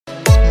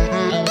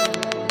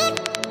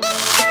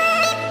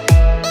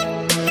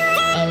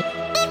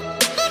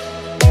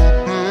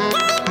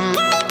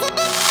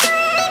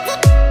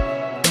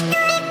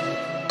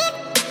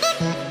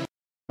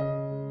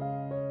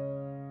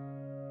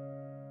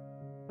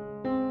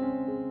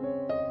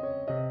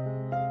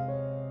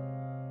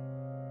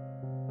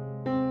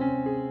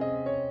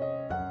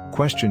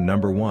Question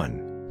number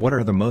 1. What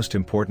are the most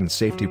important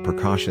safety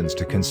precautions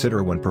to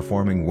consider when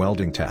performing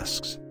welding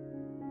tasks?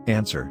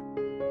 Answer.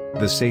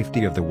 The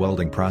safety of the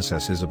welding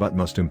process is of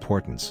utmost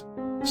importance.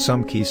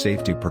 Some key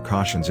safety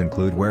precautions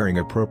include wearing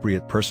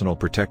appropriate personal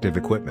protective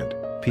equipment,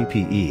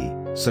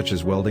 PPE, such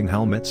as welding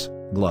helmets,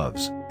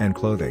 gloves, and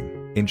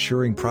clothing,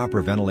 ensuring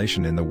proper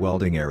ventilation in the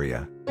welding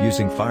area,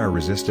 using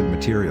fire-resistant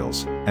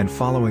materials, and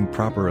following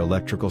proper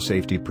electrical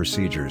safety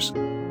procedures.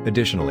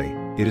 Additionally,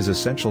 it is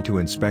essential to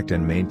inspect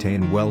and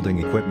maintain welding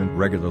equipment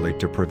regularly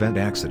to prevent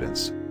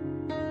accidents.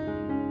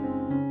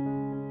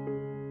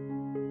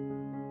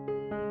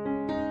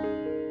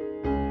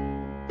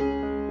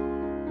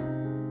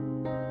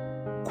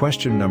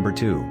 Question number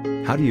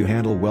 2. How do you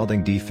handle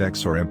welding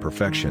defects or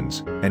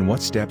imperfections, and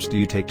what steps do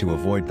you take to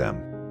avoid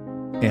them?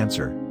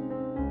 Answer.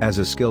 As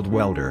a skilled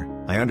welder,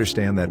 I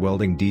understand that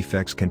welding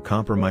defects can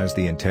compromise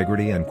the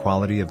integrity and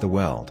quality of the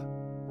weld.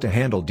 To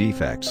handle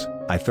defects,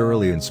 I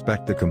thoroughly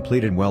inspect the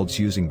completed welds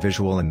using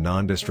visual and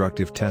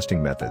non-destructive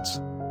testing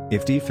methods.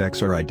 If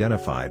defects are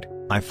identified,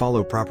 I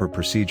follow proper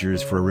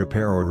procedures for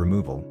repair or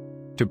removal.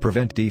 To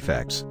prevent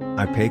defects,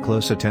 I pay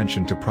close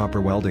attention to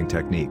proper welding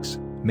techniques,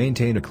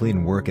 maintain a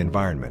clean work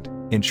environment,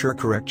 ensure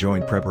correct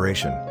joint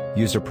preparation,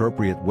 use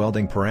appropriate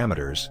welding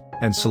parameters,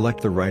 and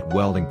select the right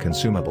welding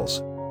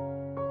consumables.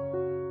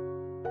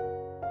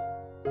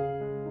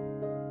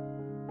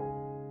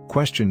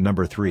 Question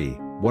number 3.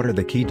 What are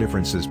the key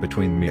differences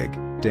between MIG,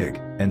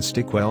 TIG, and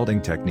stick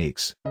welding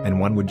techniques, and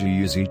when would you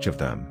use each of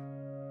them?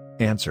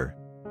 Answer.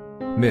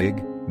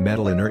 MIG,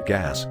 metal inert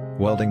gas,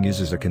 welding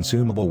uses a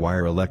consumable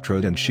wire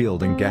electrode and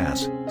shielding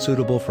gas,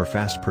 suitable for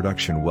fast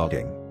production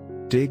welding.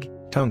 TIG,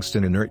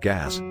 tungsten inert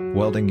gas,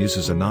 welding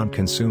uses a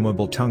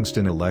non-consumable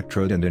tungsten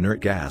electrode and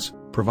inert gas,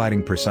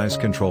 providing precise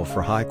control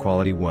for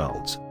high-quality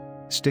welds.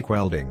 Stick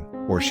welding,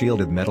 or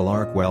shielded metal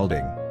arc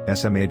welding,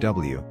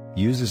 SMAW,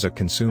 uses a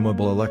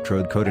consumable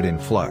electrode coated in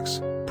flux,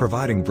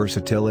 providing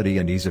versatility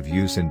and ease of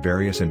use in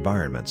various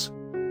environments.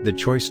 The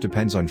choice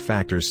depends on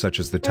factors such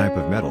as the type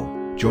of metal,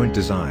 joint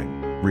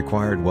design,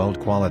 required weld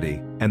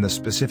quality, and the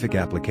specific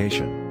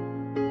application.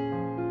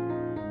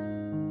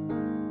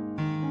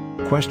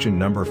 Question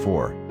number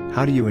 4.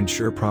 How do you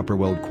ensure proper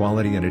weld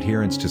quality and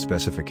adherence to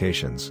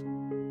specifications?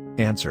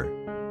 Answer.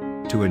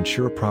 To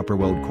ensure proper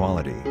weld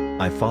quality,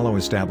 I follow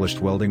established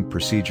welding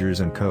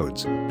procedures and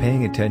codes,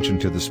 paying attention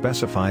to the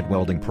specified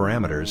welding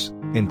parameters,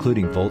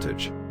 including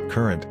voltage,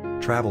 current,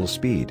 travel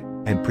speed,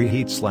 and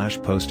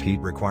preheat/post-heat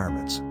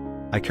requirements.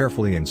 I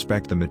carefully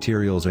inspect the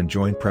materials and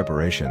joint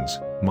preparations,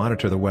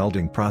 monitor the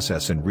welding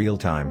process in real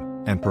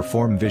time, and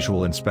perform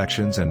visual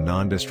inspections and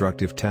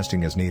non-destructive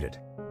testing as needed.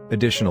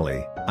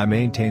 Additionally, I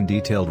maintain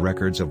detailed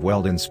records of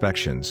weld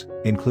inspections,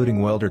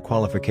 including welder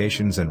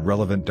qualifications and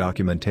relevant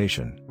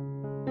documentation.